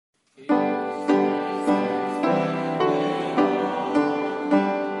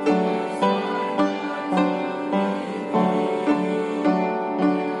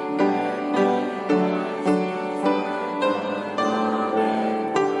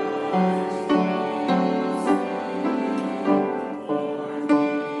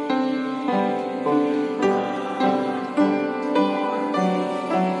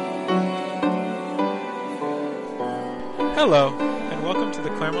Hello, and welcome to the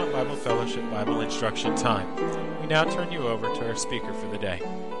Claremont Bible Fellowship Bible Instruction Time. We now turn you over to our speaker for the day.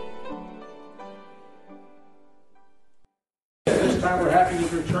 At this time, we're happy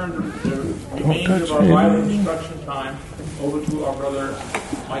to return the remainder of our Bible instruction time over to our brother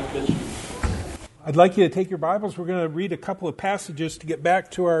Mike Bishop. I'd like you to take your Bibles. We're going to read a couple of passages to get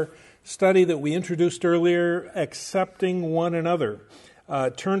back to our study that we introduced earlier, accepting one another.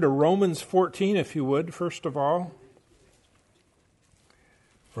 Turn to Romans 14, if you would, first of all.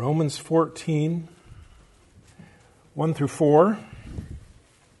 Romans 14, 1 through 4.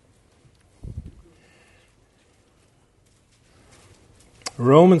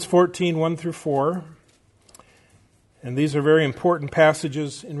 Romans 14, 1 through 4. And these are very important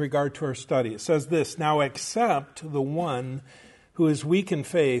passages in regard to our study. It says this, "Now accept the one who is weak in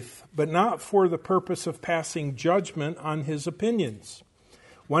faith, but not for the purpose of passing judgment on his opinions.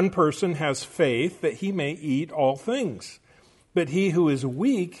 One person has faith that he may eat all things, but he who is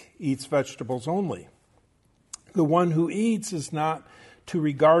weak eats vegetables only. The one who eats is not to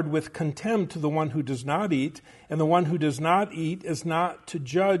regard with contempt the one who does not eat, and the one who does not eat is not to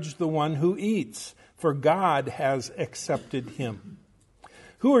judge the one who eats, for God has accepted him.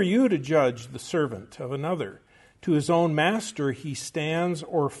 Who are you to judge the servant of another? To his own master he stands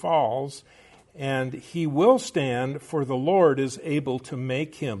or falls, and he will stand, for the Lord is able to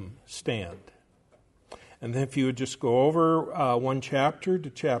make him stand." And then if you would just go over one chapter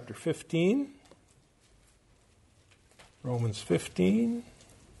to chapter 15. Romans 15.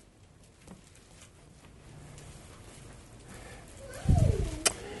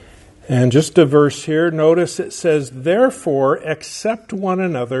 And just a verse here, notice it says, "Therefore accept one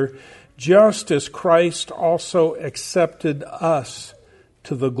another, just as Christ also accepted us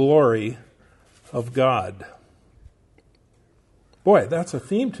to the glory of God." Boy, that's a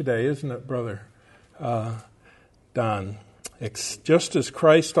theme today, isn't it, Brother Don? Just as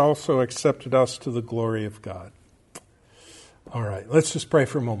Christ also accepted us to the glory of God. All right, let's just pray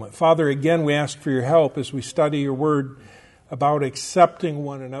for a moment. Father, again, we ask for your help as we study your word about accepting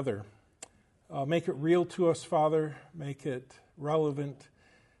one another. Make it real to us, Father. Make it relevant.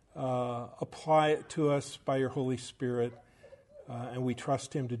 Apply it to us by your Holy Spirit. And we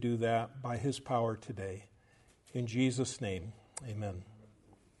trust him to do that by his power today. In Jesus' name, amen.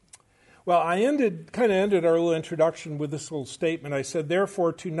 Well, I ended our little introduction with this little statement. I said,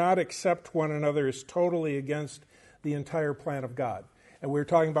 therefore, to not accept one another is totally against the entire plan of God. And we were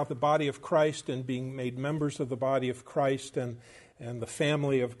talking about the body of Christ and being made members of the body of Christ and the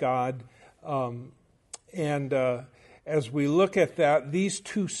family of God. As we look at that, these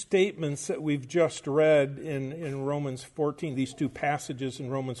two statements that we've just read in Romans 14, these two passages in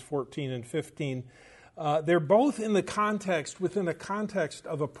Romans 14 and 15, they're both within a context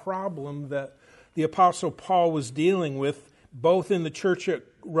of a problem that the Apostle Paul was dealing with, both in the church at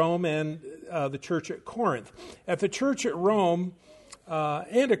Rome and the church at Corinth. At the church at Rome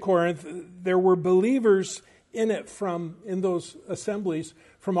and at Corinth, there were believers in those assemblies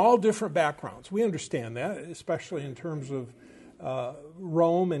from all different backgrounds. We understand that, especially in terms of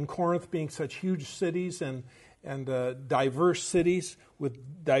Rome and Corinth being such huge cities and diverse cities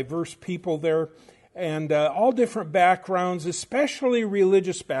with diverse people there. And all different backgrounds, especially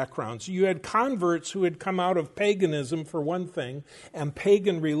religious backgrounds. You had converts who had come out of paganism, for one thing, and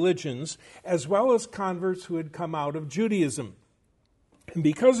pagan religions, as well as converts who had come out of Judaism. And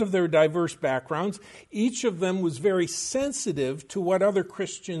because of their diverse backgrounds, each of them was very sensitive to what other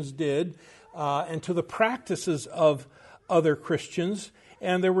Christians did and to the practices of other Christians.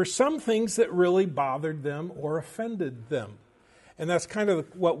 And there were some things that really bothered them or offended them. And that's kind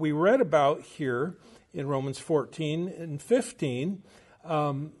of what we read about here in Romans 14 and 15.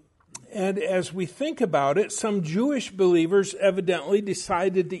 And as we think about it, some Jewish believers evidently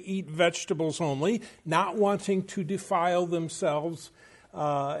decided to eat vegetables only, not wanting to defile themselves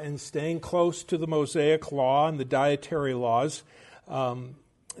and staying close to the Mosaic law and the dietary laws.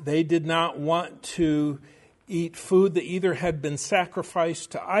 They did not want to eat food that either had been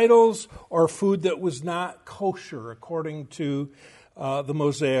sacrificed to idols or food that was not kosher according to the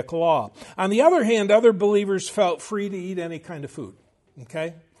Mosaic law. On the other hand, other believers felt free to eat any kind of food.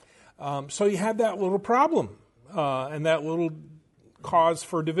 Okay? So you had that little problem and that little cause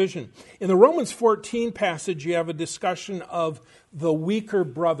for division. In the Romans 14 passage, you have a discussion of the weaker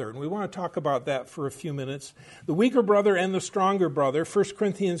brother, and we want to talk about that for a few minutes. The weaker brother and the stronger brother. 1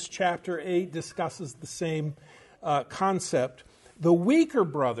 Corinthians chapter 8 discusses the same concept. The weaker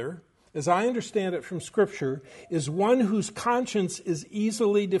brother, as I understand it from Scripture, is one whose conscience is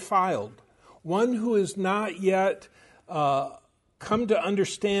easily defiled, one who is not yet come to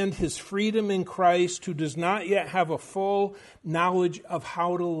understand his freedom in Christ, who does not yet have a full knowledge of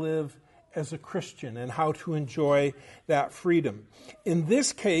how to live as a Christian and how to enjoy that freedom. In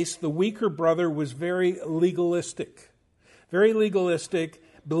this case, the weaker brother was very legalistic,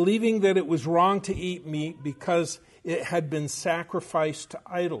 believing that it was wrong to eat meat because it had been sacrificed to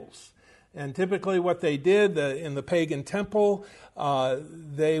idols. And typically what they did in the pagan temple,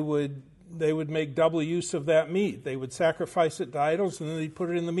 they would make double use of that meat. They would sacrifice it to idols, and then they'd put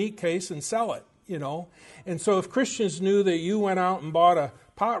it in the meat case and sell it, And so if Christians knew that you went out and bought a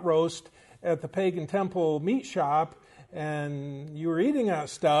pot roast at the pagan temple meat shop and you were eating that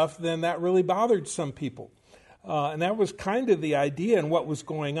stuff, then that really bothered some people. And that was kind of the idea and what was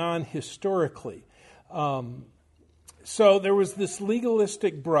going on historically. So there was this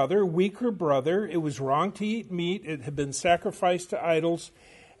legalistic brother, weaker brother. It was wrong to eat meat. It had been sacrificed to idols,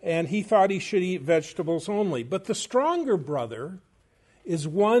 and he thought he should eat vegetables only. But the stronger brother is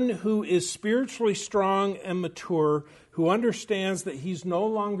one who is spiritually strong and mature, who understands that he's no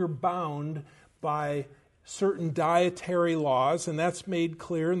longer bound by certain dietary laws, and that's made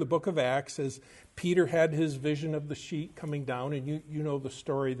clear in the book of Acts as Peter had his vision of the sheet coming down, and you know the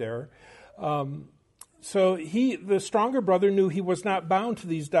story there. So the stronger brother knew he was not bound to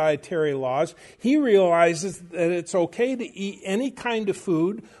these dietary laws. He realizes that it's okay to eat any kind of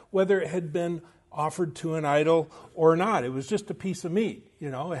food, whether it had been offered to an idol or not. It was just a piece of meat,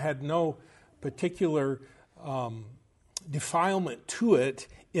 It had no particular defilement to it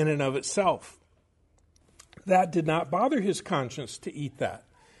in and of itself. That did not bother his conscience to eat that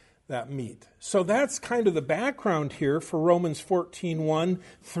meat. So that's kind of the background here for Romans 14:1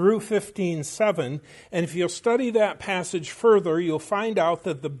 through 15:7. And if you'll study that passage further, you'll find out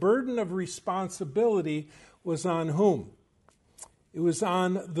that the burden of responsibility was on whom? It was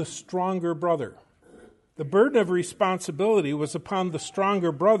on the stronger brother. The burden of responsibility was upon the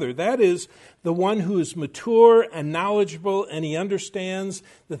stronger brother. That is, the one who is mature and knowledgeable, and he understands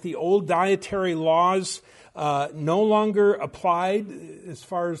that the old dietary laws no longer applied as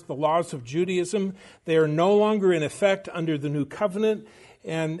far as the laws of Judaism. They are no longer in effect under the new covenant.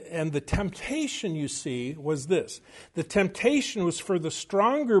 And the temptation, you see, was this. The temptation was for the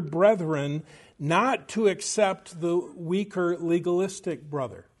stronger brethren not to accept the weaker legalistic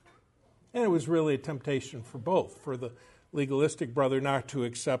brother. And it was really a temptation for both, for the legalistic brother not to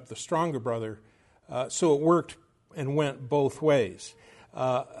accept the stronger brother. So it worked and went both ways.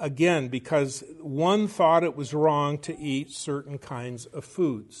 Again, because one thought it was wrong to eat certain kinds of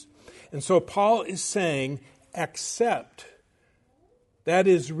foods. And so Paul is saying, accept, that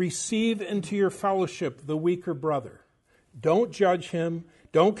is, receive into your fellowship the weaker brother. Don't judge him.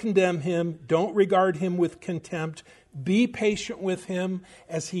 Don't condemn him. Don't regard him with contempt. Be patient with him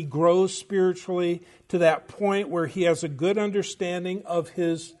as he grows spiritually to that point where he has a good understanding of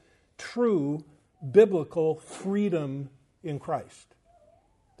his true biblical freedom in Christ.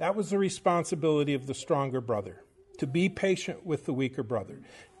 That was the responsibility of the stronger brother, to be patient with the weaker brother.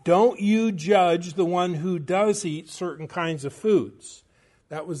 Don't you judge the one who does eat certain kinds of foods.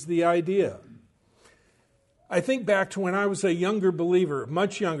 That was the idea. I think back to when I was a younger believer,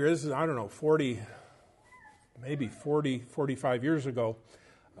 much younger, this is, 45 years ago.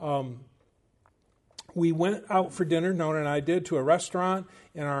 We went out for dinner, Nona and I did, to a restaurant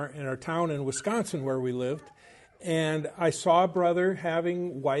in our town in Wisconsin where we lived. And I saw a brother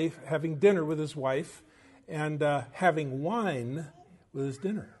having dinner with his wife and having wine with his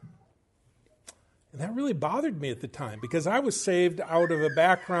dinner. And that really bothered me at the time because I was saved out of a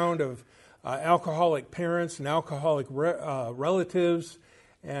background of alcoholic parents and alcoholic relatives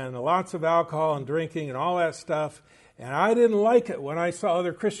and lots of alcohol and drinking and all that stuff. And I didn't like it when I saw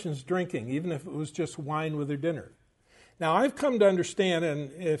other Christians drinking, even if it was just wine with their dinner. Now, I've come to understand,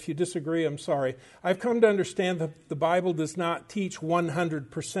 and if you disagree, I'm sorry, I've come to understand that the Bible does not teach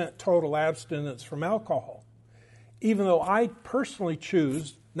 100% total abstinence from alcohol, even though I personally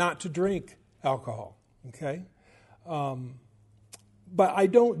choose not to drink alcohol, okay? But I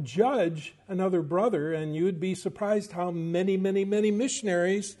don't judge another brother, and you would be surprised how many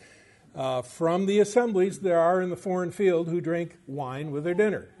missionaries from the assemblies there are in the foreign field who drink wine with their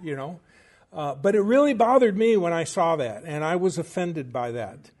dinner, But it really bothered me when I saw that, and I was offended by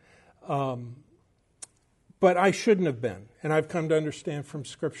that. But I shouldn't have been, and I've come to understand from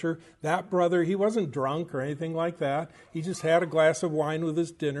Scripture, that brother, he wasn't drunk or anything like that. He just had a glass of wine with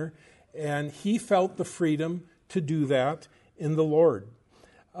his dinner, and he felt the freedom to do that in the Lord.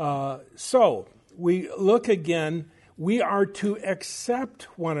 So we look again, we are to accept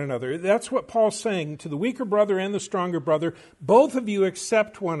one another. That's what Paul's saying to the weaker brother and the stronger brother. Both of you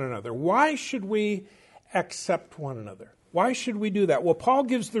accept one another. Why should we accept one another? Why should we do that? Well, Paul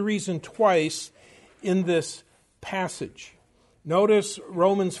gives the reason twice in this passage. Notice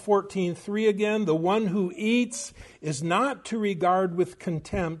Romans 14:3 again. The one who eats is not to regard with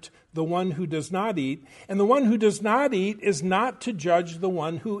contempt the one who does not eat, and the one who does not eat is not to judge the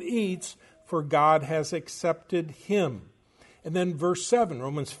one who eats, for God has accepted him. And then verse 7,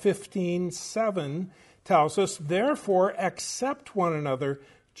 Romans 15:7 tells us, therefore accept one another,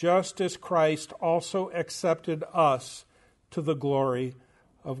 just as Christ also accepted us to the glory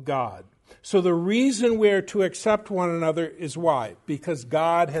of God. So the reason we're to accept one another is why? Because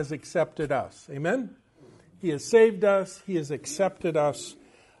God has accepted us. Amen? He has saved us. He has accepted us.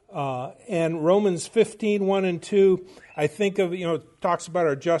 And Romans 15:1 and 2, I think of, talks about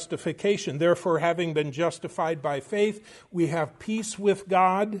our justification. Therefore, having been justified by faith, we have peace with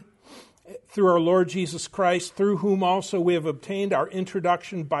God through our Lord Jesus Christ, through whom also we have obtained our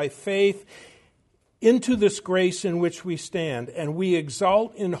introduction by faith into this grace in which we stand, and we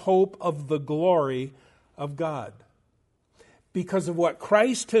exult in hope of the glory of God. Because of what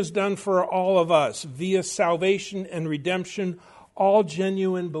Christ has done for all of us via salvation and redemption, all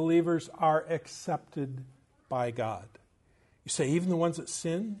genuine believers are accepted by God. You say, even the ones that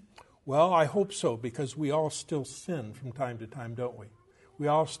sin? Well, I hope so, because we all still sin from time to time, don't we? We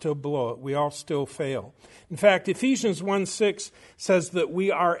all still blow it. We all still fail. In fact, Ephesians 1:6 says that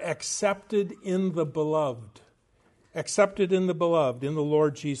we are accepted in the beloved. Accepted in the beloved, in the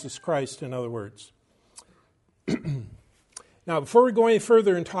Lord Jesus Christ, in other words. Now, before we go any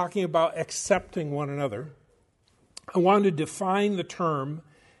further in talking about accepting one another, I want to define the term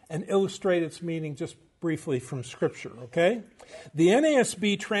and illustrate its meaning just briefly from Scripture, okay? The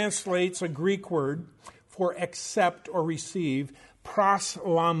NASB translates a Greek word for accept or receive,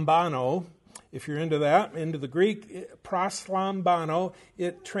 proslambano. If you're into that, into the Greek, proslambano,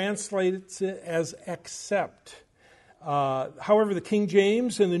 it translates it as accept. However, the King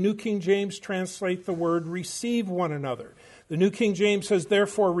James and the New King James translate the word receive one another. The New King James says,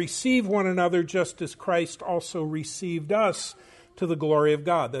 therefore receive one another just as Christ also received us to the glory of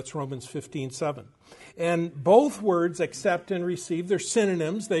God. That's Romans 15:7. And both words, accept and receive, they're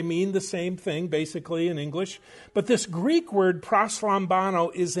synonyms. They mean the same thing, basically, in English. But this Greek word,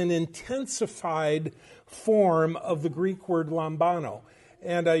 proslambano, is an intensified form of the Greek word lambano.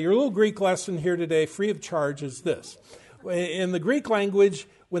 And your little Greek lesson here today, free of charge, is this. In the Greek language,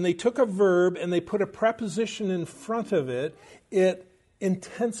 when they took a verb and they put a preposition in front of it, it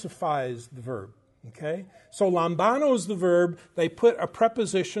intensifies the verb. Okay? So lambano is the verb. They put a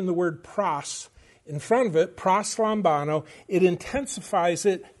preposition, the word pros, in front of it, proslambano. It intensifies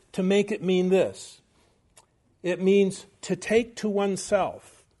it to make it mean this. It means to take to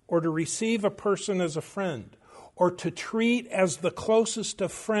oneself, or to receive a person as a friend, or to treat as the closest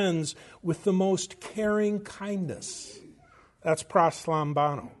of friends with the most caring kindness. That's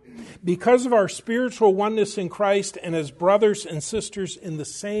proslambano. Because of our spiritual oneness in Christ and as brothers and sisters in the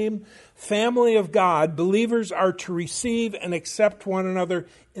same family of God, believers are to receive and accept one another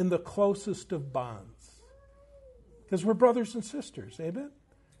in the closest of bonds. Because we're brothers and sisters, amen?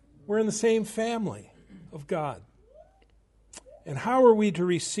 We're in the same family of God. And how are we to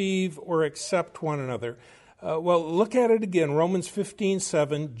receive or accept one another? Well, look at it again, Romans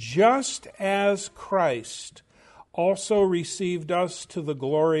 15:7. Just as Christ also received us to the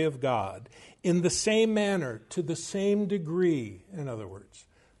glory of God, in the same manner, to the same degree, in other words.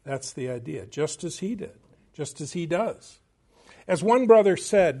 That's the idea, just as he did, just as he does. As one brother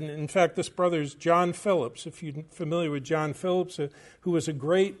said, in fact, this brother is John Phillips, if you're familiar with John Phillips, who was a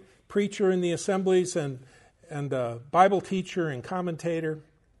great preacher in the assemblies and Bible teacher and commentator.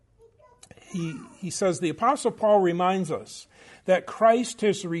 He says, the Apostle Paul reminds us that Christ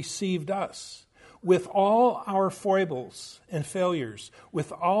has received us with all our foibles and failures,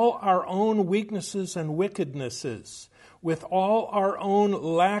 with all our own weaknesses and wickednesses, with all our own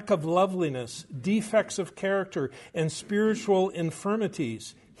lack of loveliness, defects of character, and spiritual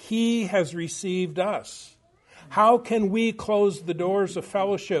infirmities. He has received us. How can we close the doors of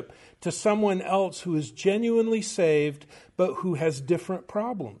fellowship to someone else who is genuinely saved but who has different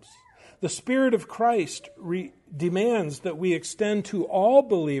problems? The Spirit of Christ demands that we extend to all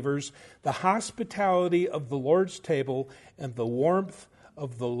believers the hospitality of the Lord's table and the warmth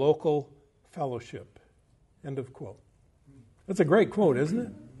of the local fellowship. End of quote. That's a great quote, isn't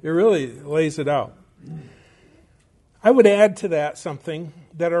it? It really lays it out. I would add to that something,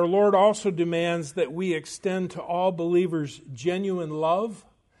 that our Lord also demands that we extend to all believers genuine love,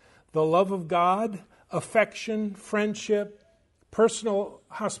 the love of God, affection, friendship, personal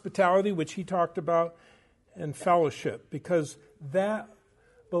hospitality, which he talked about, and fellowship, because that,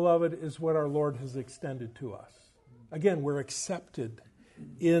 beloved, is what our Lord has extended to us. Again, we're accepted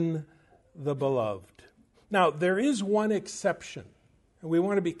in the beloved. Now, there is one exception, and we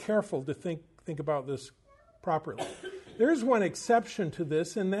want to be careful to think about this properly. There is one exception to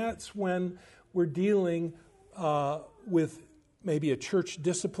this, and that's when we're dealing with maybe a church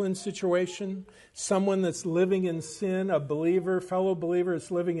discipline situation, someone that's living in sin, a believer, fellow believer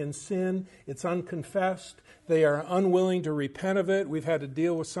is living in sin, it's unconfessed, they are unwilling to repent of it. We've had to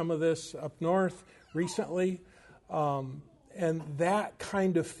deal with some of this up north recently, and that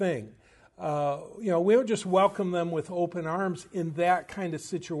kind of thing. We don't just welcome them with open arms in that kind of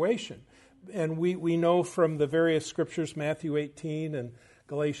situation. And we know from the various scriptures, Matthew 18 and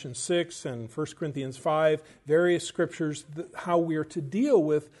Galatians 6 and 1 Corinthians 5, various scriptures, how we are to deal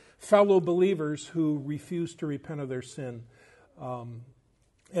with fellow believers who refuse to repent of their sin.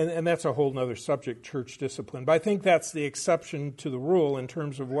 And that's a whole other subject, church discipline. But I think that's the exception to the rule in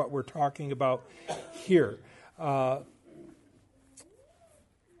terms of what we're talking about here.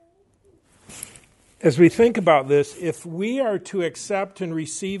 As we think about this, if we are to accept and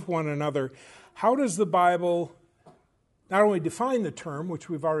receive one another, how does the Bible not only define the term, which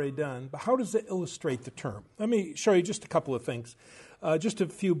we've already done, but how does it illustrate the term? Let me show you just a couple of things, just a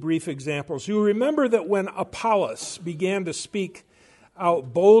few brief examples. You remember that when Apollos began to speak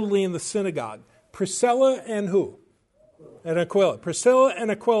out boldly in the synagogue, Priscilla and who? And Aquila. Priscilla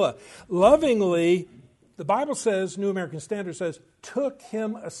and Aquila lovingly, the Bible says, New American Standard says, took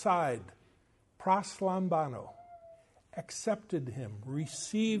him aside. Proslambano, accepted him,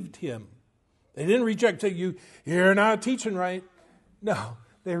 received him. They didn't reject you. You're not teaching right. No,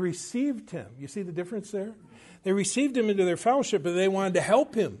 they received him. You see the difference there? They received him into their fellowship, but they wanted to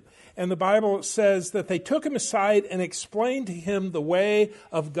help him. And the Bible says that they took him aside and explained to him the way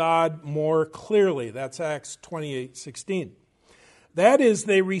of God more clearly. That's Acts 28:16. That is,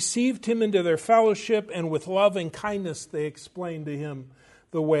 they received him into their fellowship, and with love and kindness they explained to him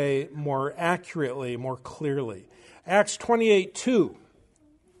the way more accurately, more clearly. Acts 28:2,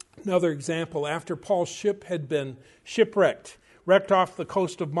 another example. After Paul's ship had been wrecked off the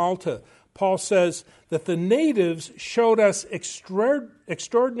coast of Malta, Paul says that the natives showed us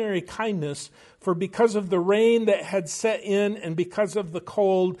extraordinary kindness, for because of the rain that had set in and because of the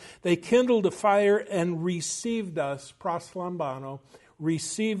cold, they kindled a fire and received us, proslambano,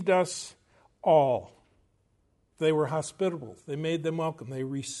 received us all. They were hospitable. They made them welcome. They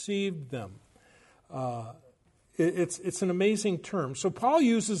received them. It's an amazing term. So Paul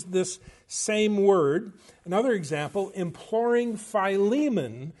uses this same word, another example, imploring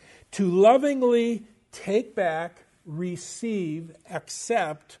Philemon to lovingly take back, receive,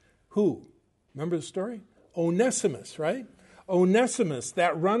 accept who? Remember the story? Onesimus, right? Onesimus,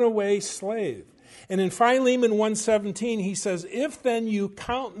 that runaway slave. And in Philemon 1:17, he says, if then you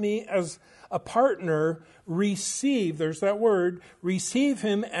count me as a partner, receive, there's that word, receive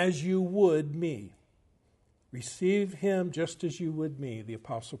him as you would me. Receive him just as you would me, the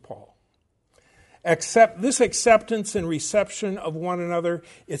Apostle Paul. This acceptance and reception of one another,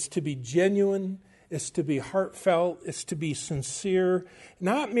 it's to be genuine, it's to be heartfelt, it's to be sincere,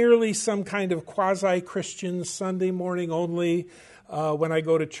 not merely some kind of quasi-Christian Sunday morning only when I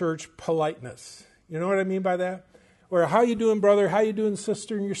go to church politeness. You know what I mean by that? Or how you doing, brother? How you doing,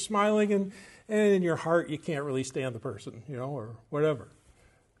 sister? And you're smiling, and in your heart you can't really stand the person, or whatever.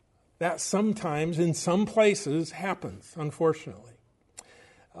 That sometimes, in some places, happens, unfortunately.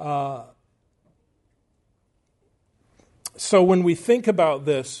 So when we think about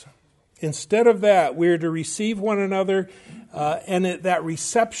this, instead of that, we're to receive one another, and that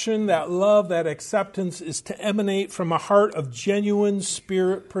reception, that love, that acceptance is to emanate from a heart of genuine,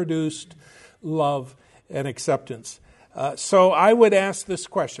 Spirit-produced love and acceptance. So I would ask this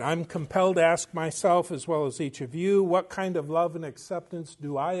question. I'm compelled to ask myself as well as each of you, what kind of love and acceptance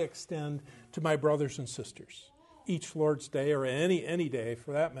do I extend to my brothers and sisters? Each Lord's Day, or any day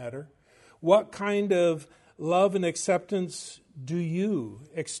for that matter. What kind of love and acceptance do you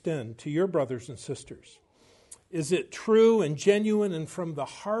extend to your brothers and sisters? Is it true and genuine and from the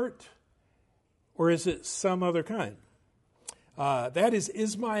heart, or is it some other kind? That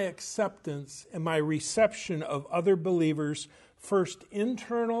is my acceptance and my reception of other believers first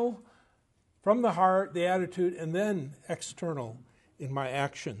internal, from the heart, the attitude, and then external in my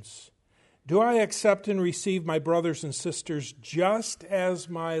actions? Do I accept and receive my brothers and sisters just as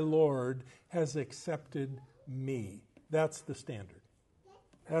my Lord has accepted me? That's the standard.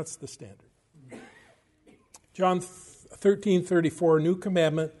 That's the standard. John 13:34, new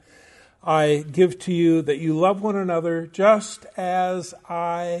commandment I give to you, that you love one another just as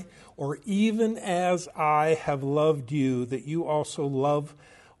I, or even as I have loved you, that you also love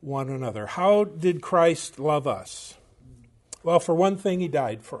one another. How did Christ love us? Well, for one thing, he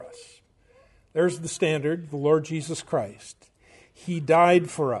died for us. There's the standard, the Lord Jesus Christ. He died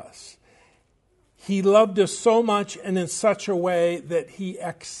for us. He loved us so much and in such a way that he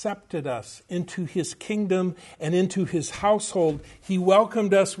accepted us into his kingdom and into his household. He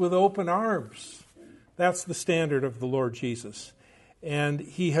welcomed us with open arms. That's the standard of the Lord Jesus. And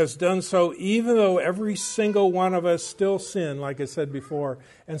he has done so even though every single one of us still sin, like I said before,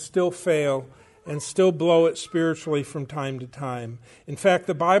 and still fail and still blow it spiritually from time to time. In fact,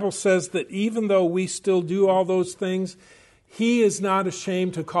 the Bible says that even though we still do all those things, he is not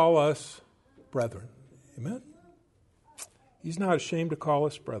ashamed to call us brethren. Amen? He's not ashamed to call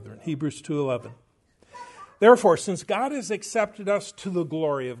us brethren. Hebrews 2:11. Therefore, since God has accepted us to the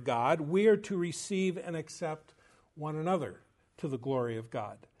glory of God, we are to receive and accept one another to the glory of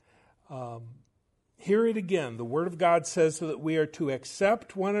God. Hear it again. The Word of God says that we are to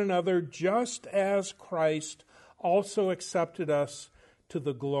accept one another just as Christ also accepted us to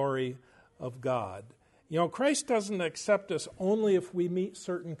the glory of God. You know, Christ doesn't accept us only if we meet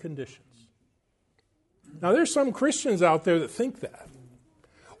certain conditions. Now, there's some Christians out there that think that.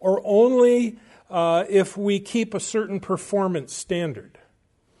 Or only if we keep a certain performance standard.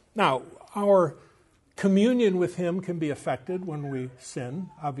 Now, our communion with him can be affected when we sin,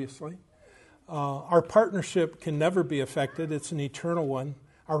 obviously. Our partnership can never be affected. It's an eternal one.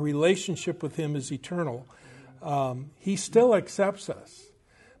 Our relationship with him is eternal. He still accepts us.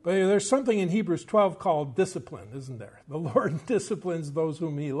 But there's something in Hebrews 12 called discipline, isn't there? The Lord disciplines those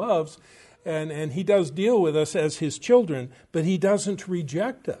whom he loves, and he does deal with us as his children, but he doesn't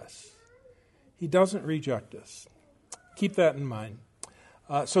reject us. He doesn't reject us. Keep that in mind.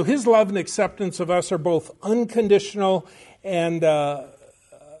 So his love and acceptance of us are both unconditional, and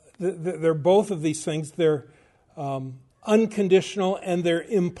they're both of these things. They're unconditional and they're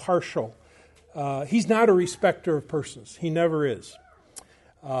impartial. He's not a respecter of persons. He never is.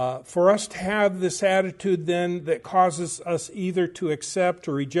 For us to have this attitude then that causes us either to accept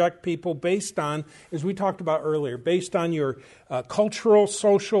or reject people based on, as we talked about earlier, based on your cultural,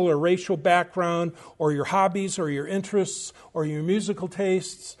 social, or racial background, or your hobbies, or your interests, or your musical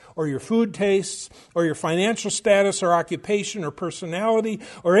tastes, or your food tastes, or your financial status, or occupation, or personality,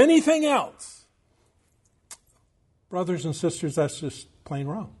 or anything else. Brothers and sisters, that's just plain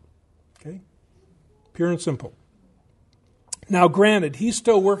wrong. Okay? Pure and simple. Now, granted, he's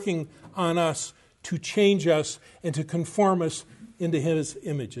still working on us to change us and to conform us into his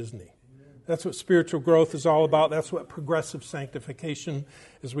image, isn't he? That's what spiritual growth is all about. That's what progressive sanctification,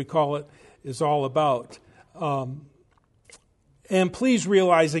 as we call it, is all about. And please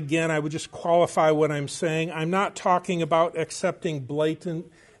realize again, I would just qualify what I'm saying. I'm not talking about accepting blatant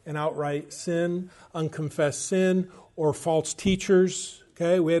and outright sin, unconfessed sin, or false teachers.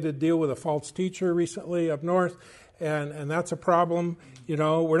 Okay, we had to deal with a false teacher recently up north. And that's a problem. You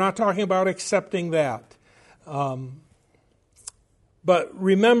know, we're not talking about accepting that. But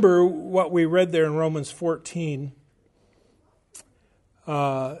remember what we read there in Romans 14.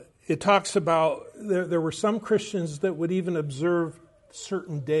 It talks about there were some Christians that would even observe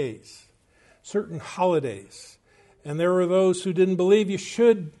certain days, certain holidays. And there were those who didn't believe you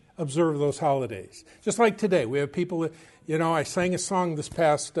should observe those holidays. Just like today. We have people that, you know, I sang a song this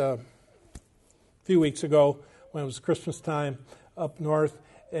past few weeks ago when it was Christmas time up north.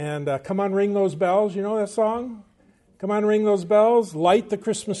 And Come On Ring Those Bells, you know that song? Come on, ring those bells, light the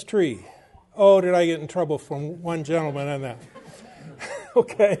Christmas tree. Oh, did I get in trouble from one gentleman on that?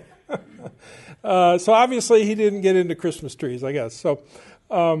 Okay. So obviously he didn't get into Christmas trees, I guess. So,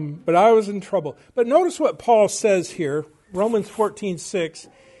 but I was in trouble. But notice what Paul says here, Romans 14:6.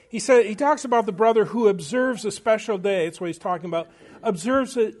 He talks about the brother who observes a special day. That's what he's talking about.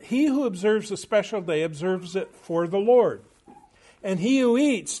 Observes it. He who observes a special day observes it for the Lord. And he who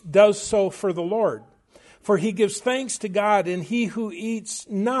eats does so for the Lord. For he gives thanks to God, and he who eats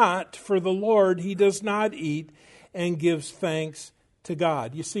not for the Lord, he does not eat and gives thanks to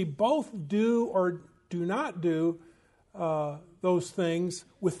God. You see, both do or do not do those things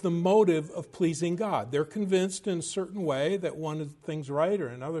with the motive of pleasing God. They're convinced in a certain way that one thing's right or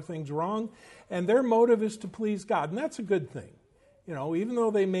another thing's wrong, and their motive is to please God, and that's a good thing. You know, even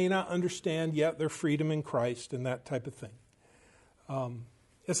though they may not understand yet their freedom in Christ and that type of thing.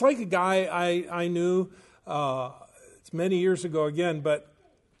 It's like a guy I knew, it's many years ago again, but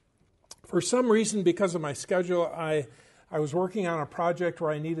for some reason, because of my schedule, I was working on a project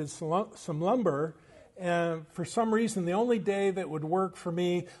where I needed some lumber, and for some reason, the only day that would work for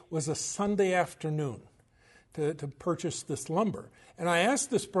me was a Sunday afternoon to purchase this lumber. And I asked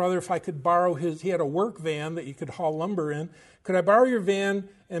this brother if I could borrow he had a work van that you could haul lumber in. Could I borrow your van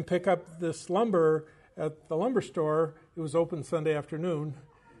and pick up this lumber at the lumber store it was open Sunday afternoon.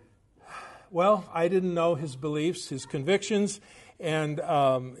 Well, I didn't know his beliefs, his convictions, and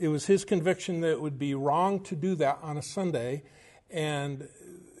it was his conviction that it would be wrong to do that on a Sunday, and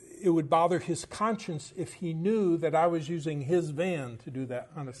it would bother his conscience if he knew that I was using his van to do that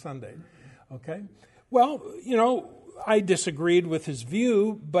on a Sunday. Okay? Well, I disagreed with his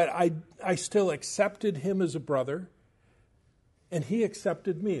view, but I still accepted him as a brother, and he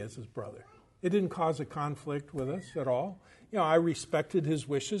accepted me as his brother. It didn't cause a conflict with us at all. I respected his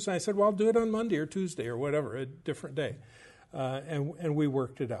wishes, and I said, well, I'll do it on Monday or Tuesday or whatever, a different day. And we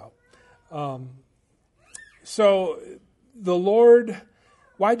worked it out. So the Lord...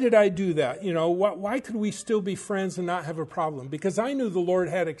 Why did I do that? Why could we still be friends and not have a problem? Because I knew the Lord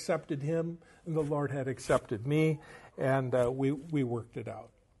had accepted him and the Lord had accepted me, and we worked it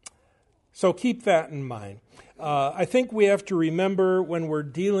out. So keep that in mind. I think we have to remember when we're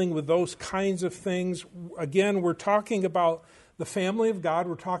dealing with those kinds of things, again, we're talking about the family of God.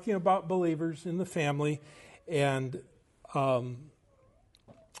 We're talking about believers in the family, and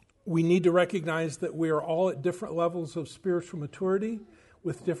we need to recognize that we are all at different levels of spiritual maturity,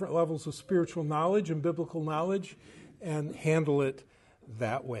 with different levels of spiritual knowledge and biblical knowledge, and handle it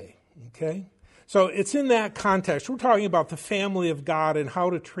that way. Okay? So it's in that context. We're talking about the family of God and how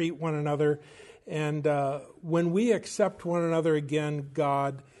to treat one another. And when we accept one another again,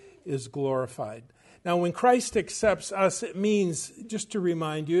 God is glorified. Now, when Christ accepts us, it means, just to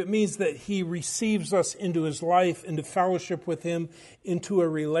remind you, it means that he receives us into his life, into fellowship with him, into a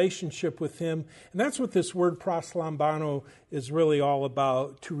relationship with him. And that's what this word proslambano is really all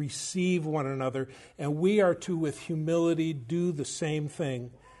about, to receive one another. And we are to, with humility, do the same thing.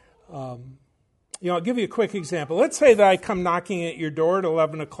 I'll give you a quick example. Let's say that I come knocking at your door at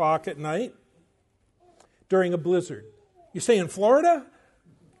 11 o'clock at night during a blizzard. You say in Florida?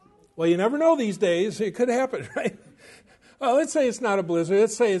 Well, you never know these days. It could happen, right? Well, let's say it's not a blizzard.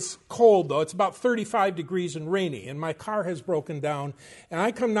 Let's say it's cold, though. It's about 35 degrees and rainy, and my car has broken down, and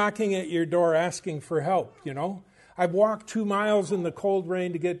I come knocking at your door asking for help, I've walked 2 miles in the cold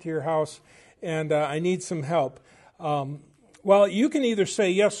rain to get to your house, and I need some help. Well, you can either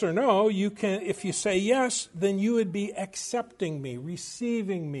say yes or no. If you say yes, then you would be accepting me,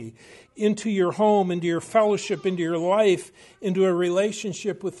 receiving me into your home, into your fellowship, into your life, into a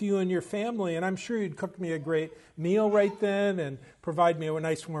relationship with you and your family. And I'm sure you'd cook me a great meal right then and provide me a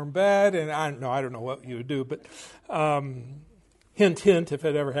nice warm bed. And I don't know what you would do, but hint, hint, if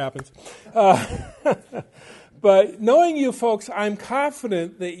it ever happens. But knowing you folks, I'm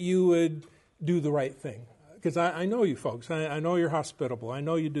confident that you would do the right thing. Because I know you folks. I know you're hospitable. I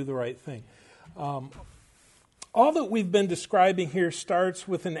know you do the right thing. All that we've been describing here starts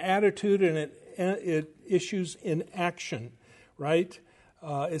with an attitude, and it issues in action, right?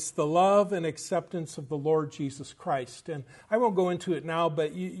 It's the love and acceptance of the Lord Jesus Christ. And I won't go into it now,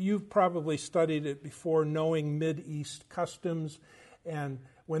 but you've probably studied it before, knowing Mideast customs. And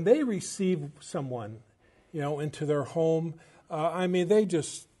when they receive someone, into their home,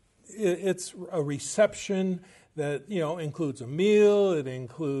 it's a reception that, includes a meal, it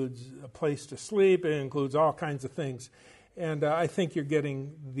includes a place to sleep, it includes all kinds of things. And I think you're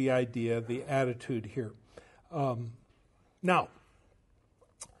getting the idea, the attitude here. Now,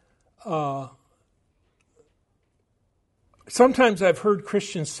 sometimes I've heard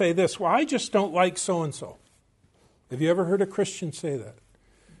Christians say this, well, I just don't like so-and-so. Have you ever heard a Christian say that?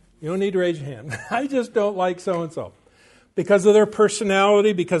 You don't need to raise your hand. I just don't like so-and-so. Because of their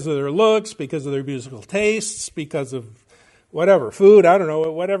personality, because of their looks, because of their musical tastes, because of whatever, food, I don't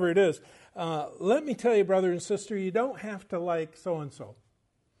know, whatever it is. Let me tell you, brother and sister, you don't have to like so-and-so.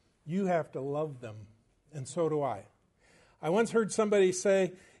 You have to love them, and so do I. I once heard somebody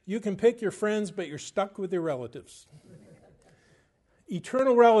say, you can pick your friends, but you're stuck with your relatives.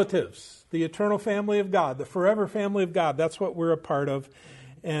 Eternal relatives, the eternal family of God, the forever family of God, that's what we're a part of.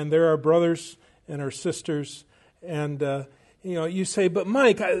 And they're our brothers and our sisters. And, you say, but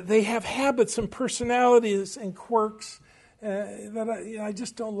Mike, they have habits and personalities and quirks that I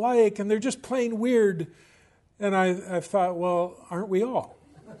just don't like, and they're just plain weird. And I've thought, well, aren't we all?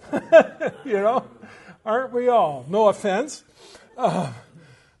 Aren't we all? No offense.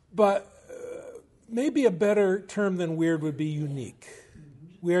 But maybe a better term than weird would be unique.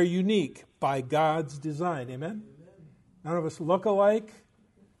 We are unique by God's design. Amen? None of us look alike.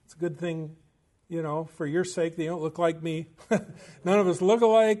 It's a good thing. For your sake, they don't look like me. None of us look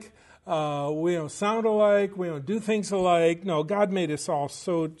alike. We don't sound alike. We don't do things alike. No, God made us all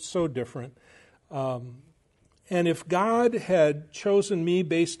so different. And if God had chosen me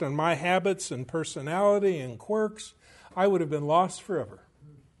based on my habits and personality and quirks, I would have been lost forever,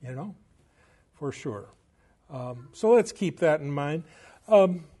 for sure. So let's keep that in mind.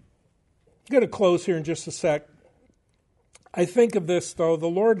 I'm going to close here in just a sec. I think of this, though. The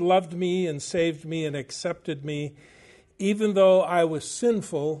Lord loved me and saved me and accepted me, even though I was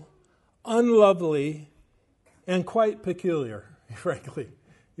sinful, unlovely, and quite peculiar, frankly.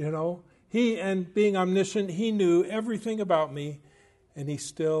 He, and being omniscient, He knew everything about me, and He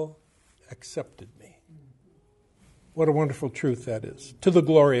still accepted me. What a wonderful truth that is. To the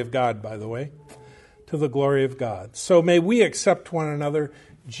glory of God, by the way. To the glory of God. So may we accept one another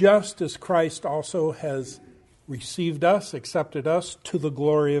just as Christ also has received us, accepted us, to the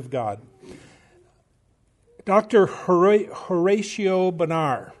glory of God. Dr. Horatio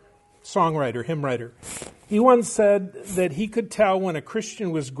Bonar, songwriter, hymn writer, he once said that he could tell when a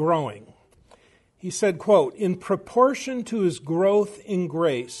Christian was growing. He said, quote, "In proportion to his growth in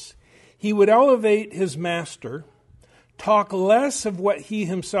grace, he would elevate his master, talk less of what he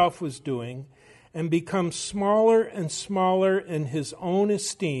himself was doing, and become smaller and smaller in his own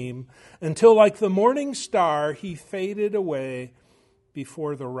esteem until, like the morning star, he faded away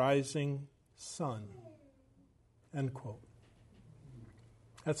before the rising sun." End quote.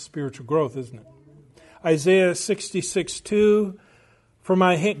 That's spiritual growth, isn't it? Isaiah 66:2,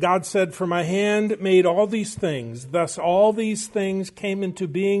 God said, "For my hand made all these things. Thus all these things came into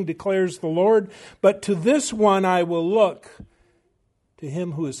being, declares the Lord. But to this one I will look, to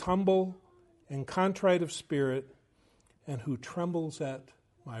him who is humble and contrite of spirit, and who trembles at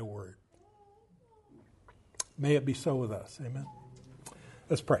my word." May it be so with us. Amen.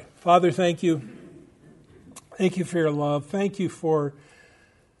 Let's pray. Father, thank you. Thank you for your love. Thank you for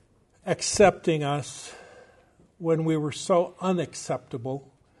accepting us when we were so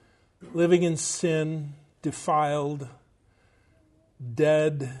unacceptable, living in sin, defiled,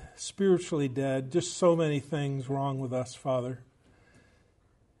 dead, spiritually dead, just so many things wrong with us, Father.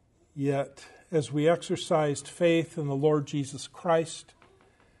 Yet, as we exercised faith in the Lord Jesus Christ,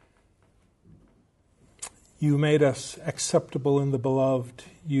 you made us acceptable in the beloved.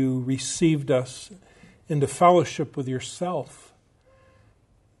 You received us into fellowship with yourself.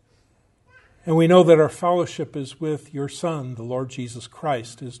 And we know that our fellowship is with your Son, the Lord Jesus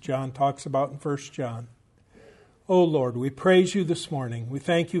Christ, as John talks about in 1 John. Oh Lord, we praise you this morning. We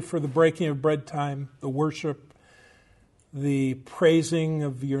thank you for the breaking of bread time, the worship, the praising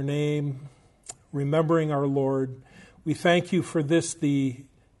of your name, remembering our Lord. We thank you for this, the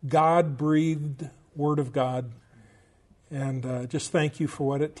God-breathed Word of God, and just thank you for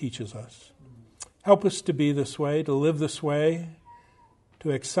what it teaches us. Help us to be this way, to live this way,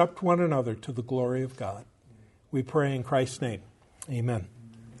 to accept one another to the glory of God. We pray in Christ's name. Amen.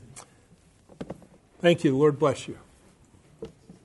 Thank you. Lord bless you.